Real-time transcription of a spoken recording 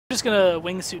just gonna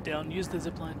wingsuit down. Use the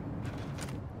zipline.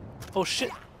 Oh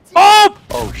shit! Oh!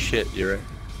 Oh shit! You're right.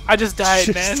 I just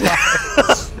died, man.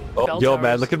 Oh, yo,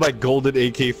 man, look at my golden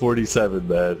AK-47,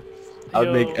 man.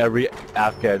 I'd make every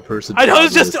Afghan person. I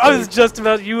was just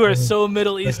about. You are so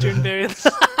Middle Eastern, Barry.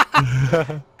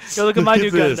 Yo, look at my new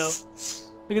gun, though.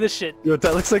 Look at this shit. Yo,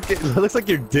 that looks like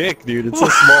your dick, dude. It's so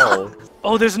small.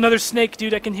 Oh, there's another snake,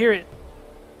 dude. I can hear it.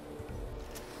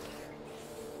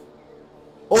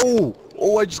 Oh,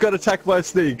 I just got attacked by a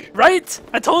snake. Right?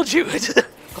 I told you.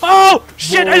 Oh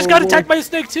shit! I just got attacked by a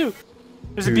snake too.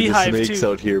 There's a beehive the snakes too.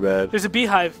 Out here, man. There's a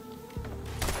beehive.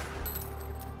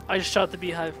 I just shot the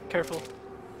beehive. Careful.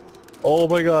 Oh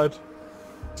my god.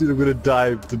 Dude, I'm gonna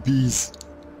die. The bees.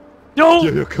 No!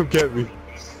 Yo, come get me.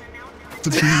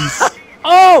 The bees.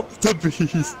 Oh! The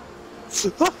bees.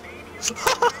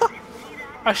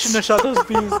 I shouldn't have shot those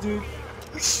bees, dude.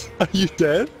 Are you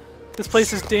dead? This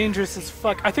place is dangerous as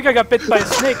fuck. I think I got bit by a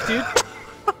snake, dude.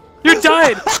 You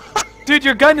died! Dude,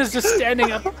 your gun is just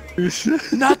standing up.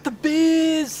 Not the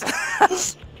bees!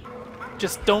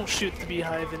 Just don't shoot the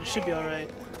beehive and it should be alright.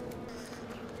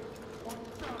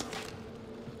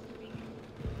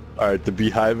 Alright, the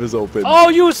beehive is open. Oh,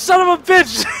 you son of a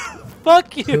bitch!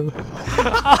 Fuck you!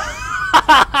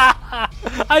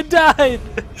 I died!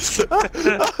 Do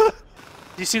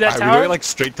you see that tower? Are we going like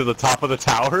straight to the top of the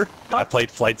tower? I played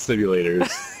flight simulators.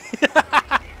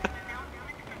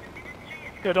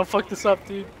 Yo, don't fuck this up,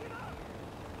 dude.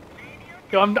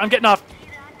 Yo, I'm getting off.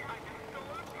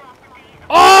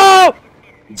 Oh!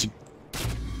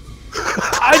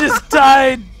 I just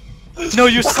died. No,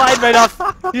 you slide right off.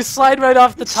 You slide right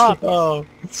off the top. Oh.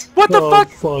 What the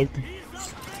fuck?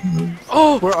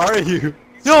 Oh. Where are you?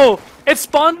 Yo, it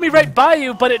spawned me right by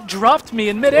you, but it dropped me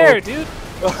in midair, dude.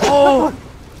 Oh.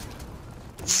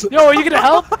 Yo, are you gonna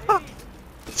help?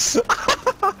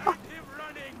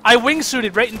 I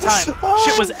wingsuited right in time. Oh,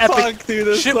 shit was epic. Fuck,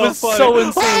 dude, shit so was funny. so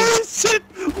insane. Oh, shit.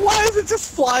 Why is it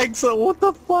just flying so? What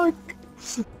the fuck?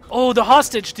 Oh, the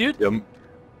hostage, dude. Yep.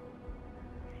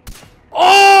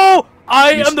 Oh!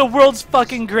 I am the world's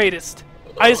fucking greatest.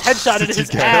 I just headshotted his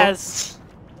ass.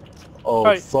 Oh,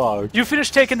 right. fuck. You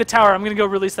finish taking the tower. I'm gonna go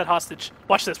release that hostage.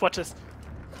 Watch this, watch this.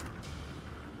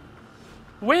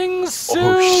 Wingsuit!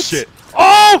 Oh, shit.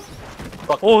 Oh!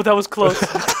 Fuck. Oh, that was close.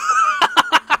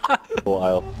 A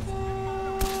while.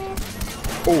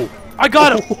 Oh. I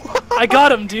got him! I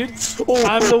got him, dude. Oh.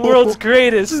 I'm the world's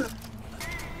greatest.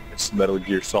 It's Metal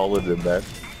Gear Solid in that.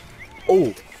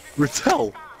 Oh,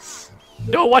 Retel.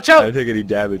 No, watch I out! didn't take any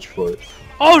damage for it.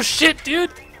 Oh shit,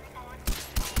 dude!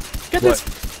 Get What?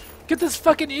 Get this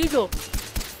fucking eagle!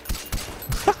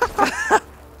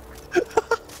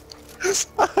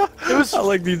 It was. I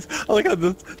like these. I like how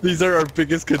these are our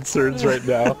biggest concerns right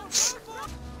now.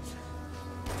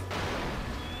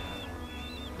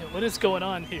 Yeah, what is going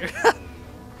on here?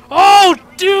 Oh,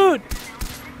 dude!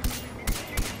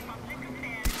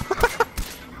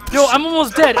 Yo, I'm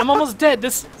almost dead. I'm almost dead.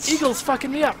 This eagle's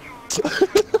fucking me up.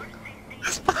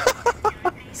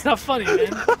 It's not funny,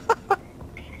 man.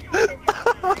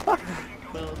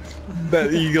 Well,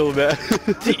 That eagle, man.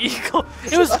 the eagle.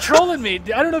 It was trolling me.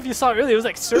 I don't know if you saw it earlier. It was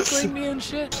like circling me and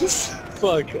shit.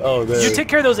 Fuck. Oh, there. You take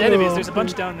care of those enemies. There's a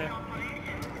bunch down there.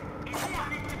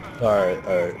 Alright,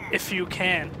 alright. If you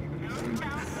can.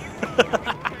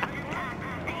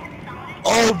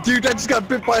 Oh, dude, I just got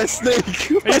bit by a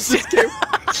snake. Are you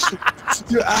serious?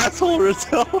 You asshole,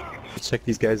 Retel. Check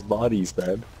these guys' bodies,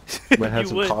 man. Might have You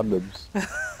some would. condoms.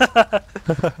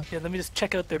 Yeah, let me just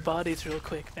check out their bodies real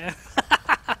quick, man.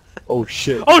 Oh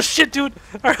shit. Oh shit, dude!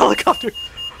 Our helicopter!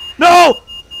 No!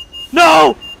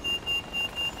 No!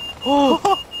 Oh,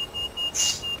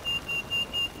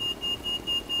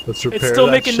 Let's repair it's still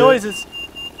that making shit. noises.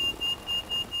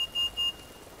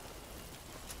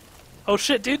 Oh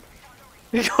shit, dude!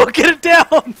 Go get it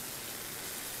down!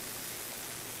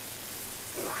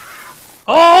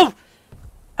 Oh!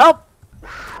 Help!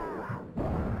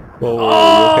 Whoa,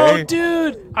 Oh, okay?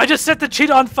 dude! I just set the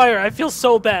cheetah on fire. I feel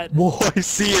so bad. Whoa, I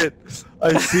see it.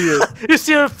 I see it. You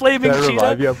see a flaming Can I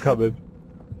revive cheetah? you? I'm coming.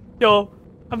 Yo,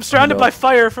 I'm surrounded by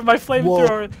fire from my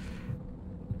flamethrower.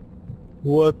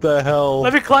 What the hell?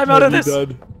 Let me climb out of this.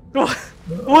 Done?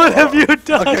 What have you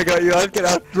done? Okay, I got you. Get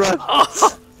out. Run.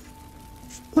 Oh.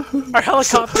 Our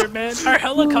helicopter, man. Our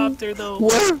helicopter, though.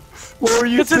 What were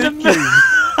you It's in thinking?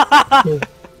 the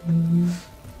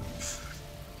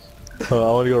I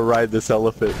want to go ride this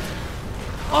elephant.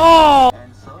 Oh!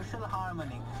 And social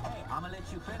harmony. Hey, I'ma let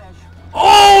you finish.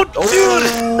 Oh,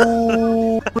 dude!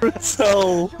 Oh,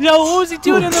 Retel. Yo, what was he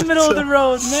doing in the middle of the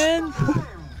road, man?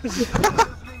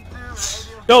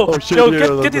 Yo, Oh, shit, yo,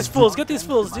 yeah, get these fools, dude. Man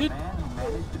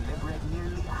managed to liberate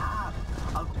nearly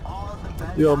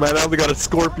Yo, man, I only got a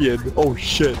scorpion. Oh,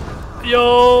 shit.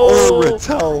 Yo! Oh,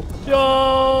 Retel.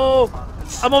 Yo!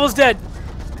 I'm almost dead.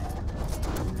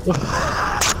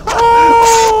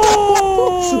 Oh!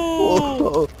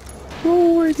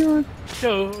 Oh my god.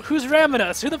 Yo, who's ramming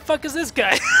us? Who the fuck is this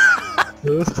guy?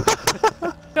 Yo,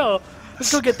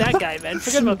 let's go get that guy, man.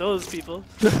 Forget about those people.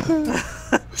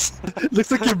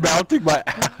 Looks like you're mounting my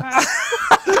ass.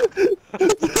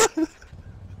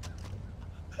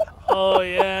 Oh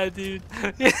yeah, dude.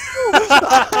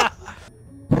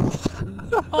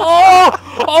 Oh!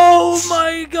 Oh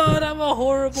my god, I'm a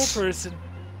horrible person.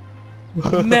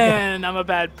 Man, I'm a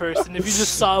bad person. If you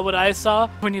just saw what I saw,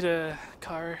 we need a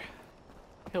car.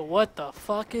 Yo, what the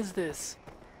fuck is this?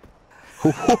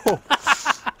 Yo,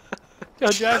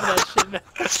 drive that shit, man.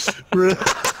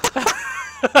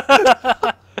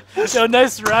 Yo,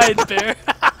 nice ride, Bear.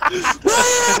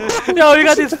 Yo, you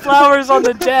got these flowers on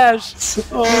the dash.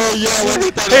 Oh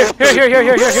yeah,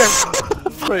 Here.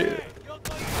 Wait.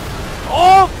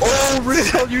 Oh! Oh,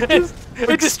 Retel, you just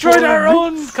It destroyed our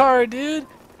own car, dude.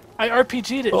 I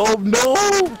RPG'd it. Oh no!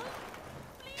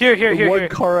 Here. One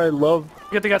car I love.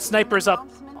 They got snipers up.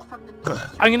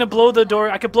 I'm gonna blow the door.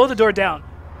 I could blow the door down.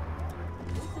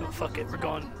 Oh, fuck it, we're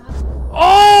going.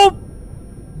 Oh!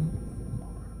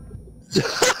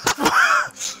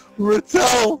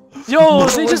 Retel! Yo,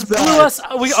 they just blew us.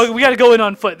 We gotta go in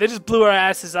on foot. They just blew our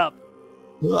asses up.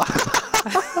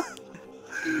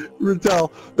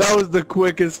 Retel, that was the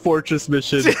quickest fortress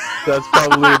mission that's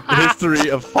probably in history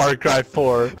of Far Cry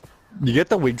 4. You get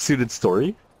the wingsuited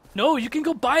story? No, you can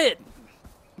go buy it.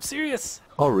 I'm serious.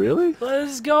 Oh, really?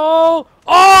 Let's go.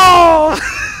 Oh!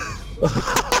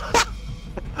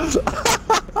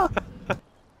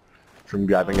 From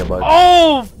grabbing a bug.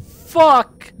 Oh,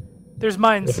 fuck. There's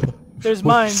mines. There's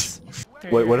mines.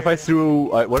 Wait, what if I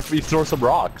threw... what if we throw some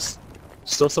rocks?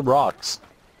 Just throw some rocks.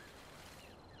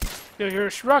 Yo, your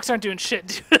rocks aren't doing shit,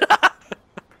 dude.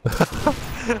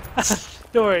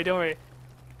 Don't worry.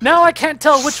 Now I can't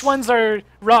tell which ones are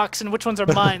rocks and which ones are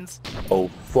mines. Oh,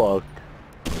 fuck.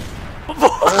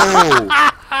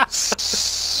 Oh!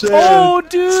 Shit! Oh,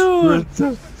 dude!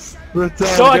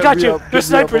 Retel, Yo, I got you. There's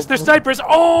snipers. There's snipers.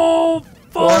 Oh,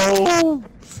 fuck! Oh!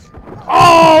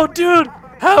 Oh, dude!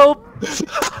 Help!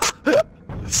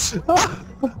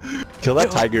 Kill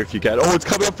that tiger if you can. Oh, it's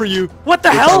coming up for you. What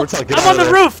the hell? I'm on the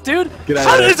roof, dude. Get out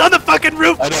of there. It's on the fucking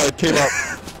roof. I know, it came up.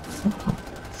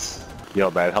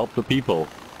 Yo, man, help the people.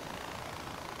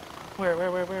 Where?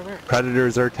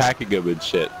 Predators are attacking them and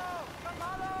shit.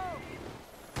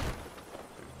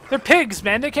 They're pigs,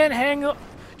 man. They can't hang.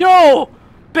 Yo,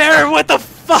 Bear, what the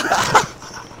fuck?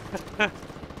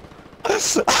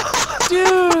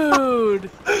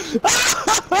 Dude.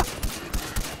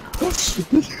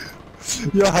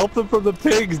 Yo, help them from the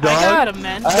pigs, dog. I got him,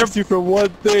 man. I asked you for one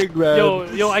thing, man.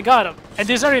 Yo, I got him. And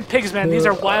these aren't even pigs, man. These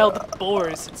are wild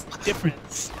boars. It's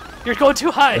different. You're going too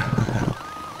high.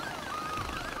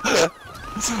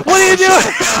 What are you doing?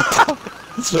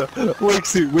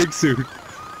 Wingsuit.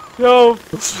 Yo,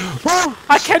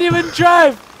 I can't even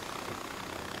drive.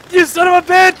 You son of a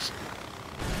bitch.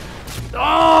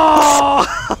 Oh!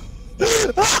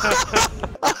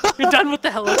 You're done with the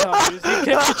helicopters. You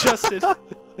can't be trusted. I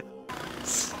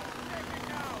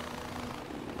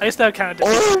guess that kind of.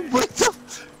 Oh, what the?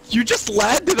 You just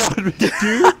landed on me,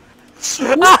 dude.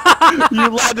 You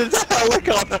landed in a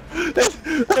helicopter.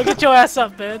 Yo, get your ass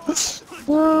up, man.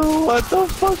 Oh, what the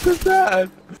fuck was that?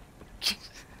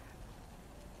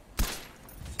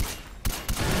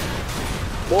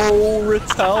 Whoa,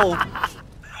 Retel.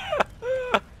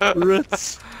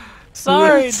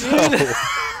 Sorry, Retel. dude.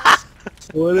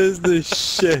 What is this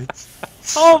shit?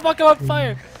 Oh, fuck, I'm on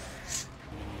fire.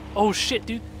 Oh, shit,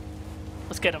 dude.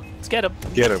 Let's get him. Get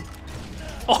him.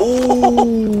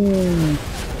 Oh.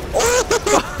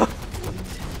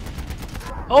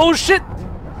 Oh, shit.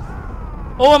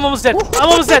 Oh, I'm almost dead.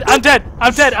 I'm dead.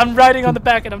 I'm riding on the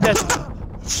back and I'm dead.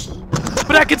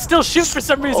 But I can still shoot for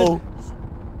some reason.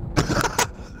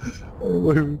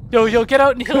 Oh. Yo, get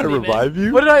out and heal me, man. Revive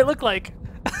you? What did I look like?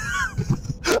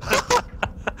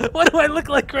 What do I look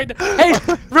like right now? Hey,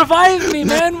 revive me,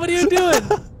 man. What are you doing?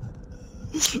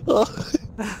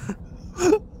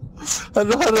 I don't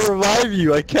know how to revive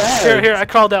you. I can't. Here. I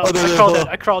crawled out.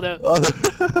 I crawled out.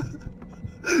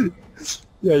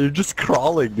 Yeah, you're just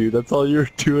crawling, dude. That's all you're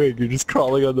doing. You're just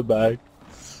crawling on the back.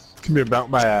 Come here,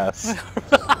 mount my ass.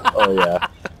 Oh, yeah.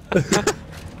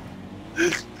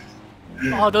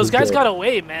 Oh, those guys got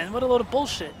away, man. What a load of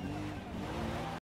bullshit.